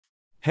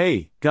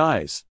Hey,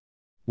 guys!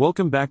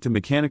 Welcome back to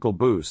Mechanical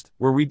Boost,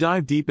 where we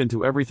dive deep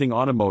into everything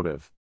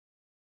automotive.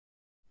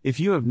 If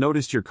you have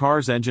noticed your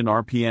car's engine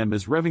RPM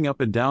is revving up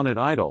and down at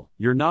idle,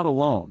 you're not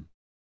alone.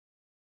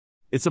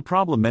 It's a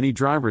problem many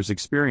drivers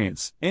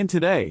experience, and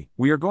today,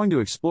 we are going to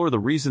explore the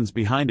reasons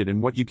behind it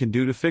and what you can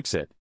do to fix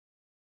it.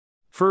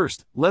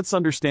 First, let's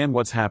understand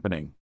what's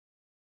happening.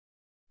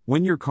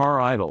 When your car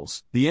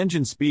idles, the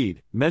engine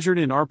speed, measured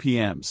in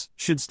RPMs,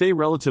 should stay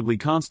relatively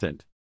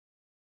constant.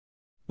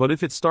 But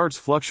if it starts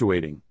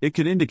fluctuating, it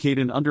could indicate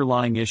an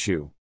underlying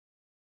issue.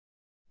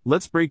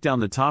 Let's break down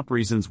the top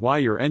reasons why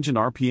your engine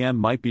RPM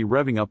might be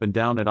revving up and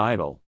down at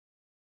idle.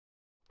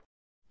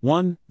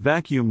 1.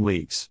 Vacuum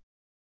leaks.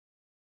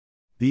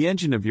 The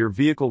engine of your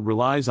vehicle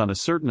relies on a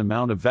certain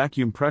amount of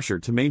vacuum pressure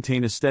to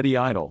maintain a steady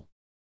idle.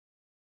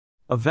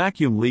 A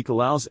vacuum leak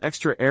allows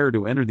extra air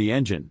to enter the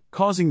engine,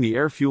 causing the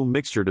air-fuel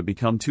mixture to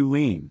become too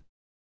lean.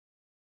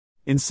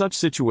 In such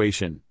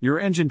situation, your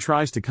engine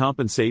tries to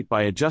compensate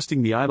by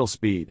adjusting the idle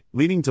speed,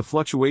 leading to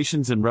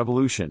fluctuations in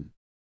revolution.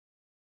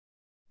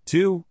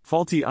 2.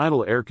 Faulty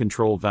idle air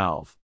control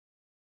valve.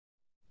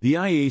 The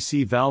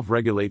IAC valve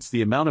regulates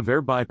the amount of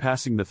air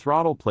bypassing the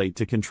throttle plate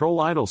to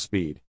control idle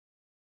speed.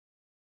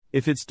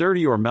 If it's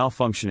dirty or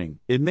malfunctioning,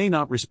 it may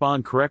not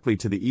respond correctly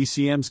to the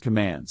ECM's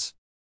commands.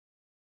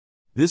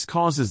 This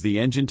causes the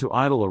engine to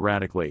idle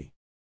erratically.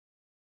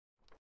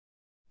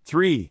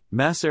 3.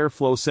 Mass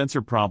airflow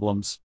sensor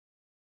problems.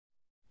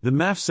 The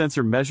MAF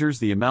sensor measures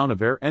the amount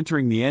of air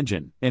entering the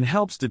engine and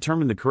helps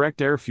determine the correct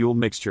air-fuel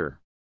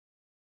mixture.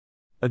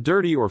 A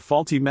dirty or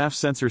faulty MAF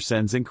sensor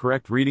sends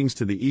incorrect readings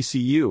to the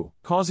ECU,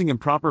 causing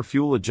improper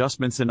fuel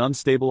adjustments and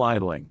unstable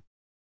idling.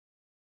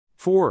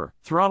 4.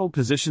 Throttle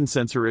position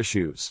sensor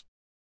issues.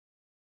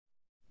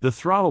 The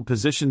throttle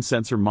position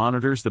sensor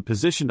monitors the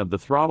position of the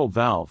throttle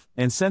valve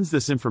and sends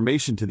this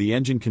information to the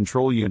engine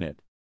control unit.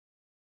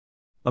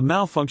 A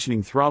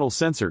malfunctioning throttle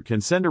sensor can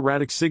send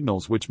erratic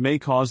signals which may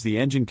cause the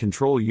engine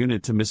control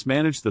unit to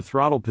mismanage the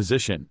throttle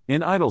position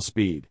and idle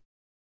speed.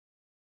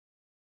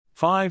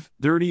 5.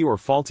 Dirty or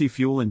faulty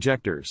fuel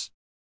injectors.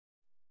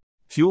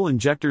 Fuel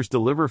injectors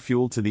deliver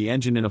fuel to the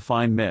engine in a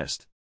fine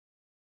mist.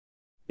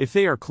 If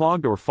they are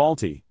clogged or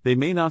faulty, they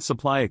may not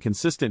supply a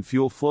consistent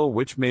fuel flow,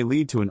 which may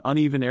lead to an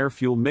uneven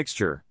air-fuel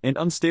mixture and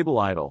unstable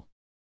idle.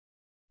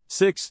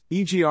 6.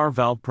 EGR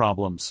valve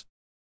problems.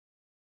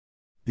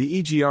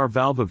 The EGR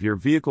valve of your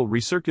vehicle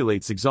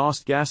recirculates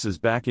exhaust gases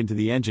back into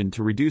the engine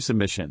to reduce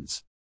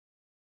emissions.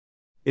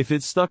 If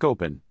it's stuck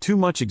open, too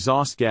much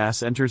exhaust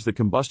gas enters the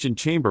combustion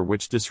chamber,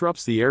 which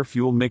disrupts the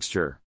air-fuel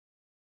mixture.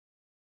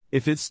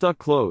 If it's stuck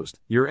closed,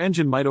 your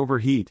engine might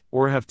overheat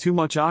or have too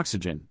much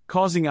oxygen,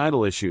 causing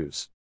idle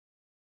issues.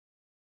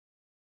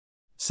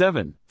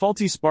 7.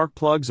 Faulty spark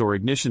plugs or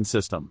ignition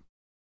system.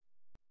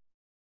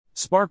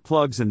 Spark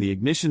plugs in the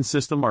ignition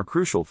system are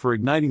crucial for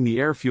igniting the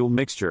air-fuel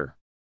mixture.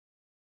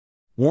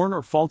 Worn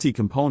or faulty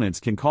components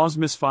can cause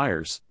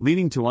misfires,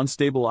 leading to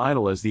unstable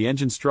idle as the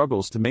engine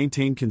struggles to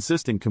maintain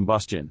consistent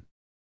combustion.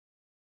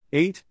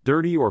 8.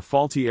 Dirty or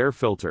faulty air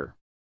filter.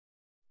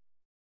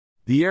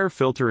 The air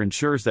filter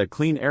ensures that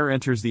clean air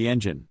enters the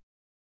engine.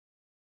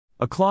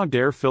 A clogged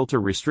air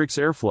filter restricts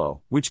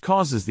airflow, which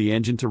causes the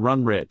engine to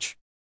run rich.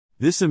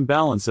 This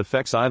imbalance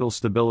affects idle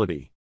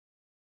stability.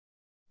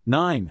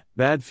 9.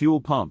 Bad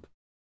fuel pump.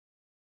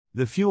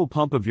 The fuel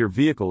pump of your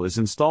vehicle is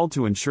installed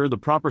to ensure the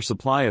proper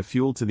supply of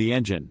fuel to the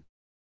engine.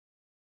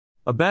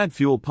 A bad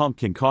fuel pump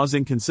can cause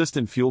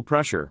inconsistent fuel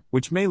pressure,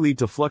 which may lead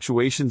to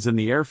fluctuations in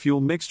the air-fuel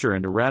mixture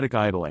and erratic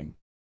idling.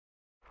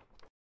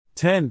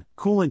 10.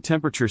 Coolant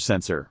temperature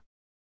sensor.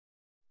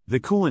 The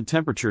coolant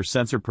temperature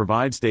sensor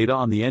provides data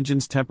on the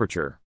engine's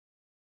temperature.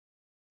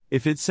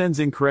 If it sends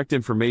incorrect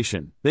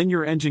information, then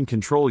your engine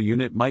control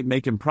unit might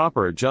make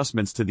improper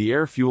adjustments to the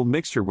air-fuel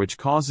mixture, which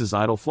causes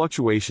idle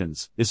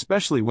fluctuations,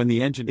 especially when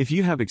the engine. If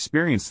you have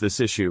experienced this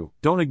issue,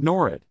 don't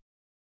ignore it.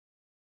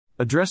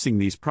 Addressing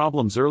these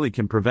problems early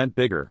can prevent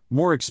bigger,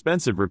 more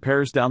expensive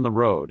repairs down the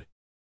road.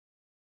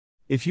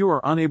 If you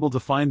are unable to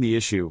find the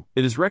issue,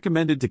 it is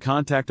recommended to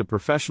contact a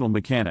professional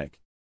mechanic.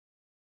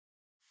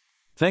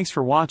 Thanks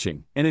for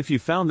watching, and if you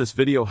found this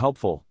video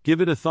helpful,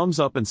 give it a thumbs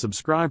up and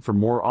subscribe for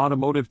more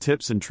automotive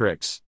tips and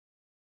tricks.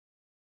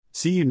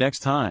 See you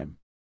next time.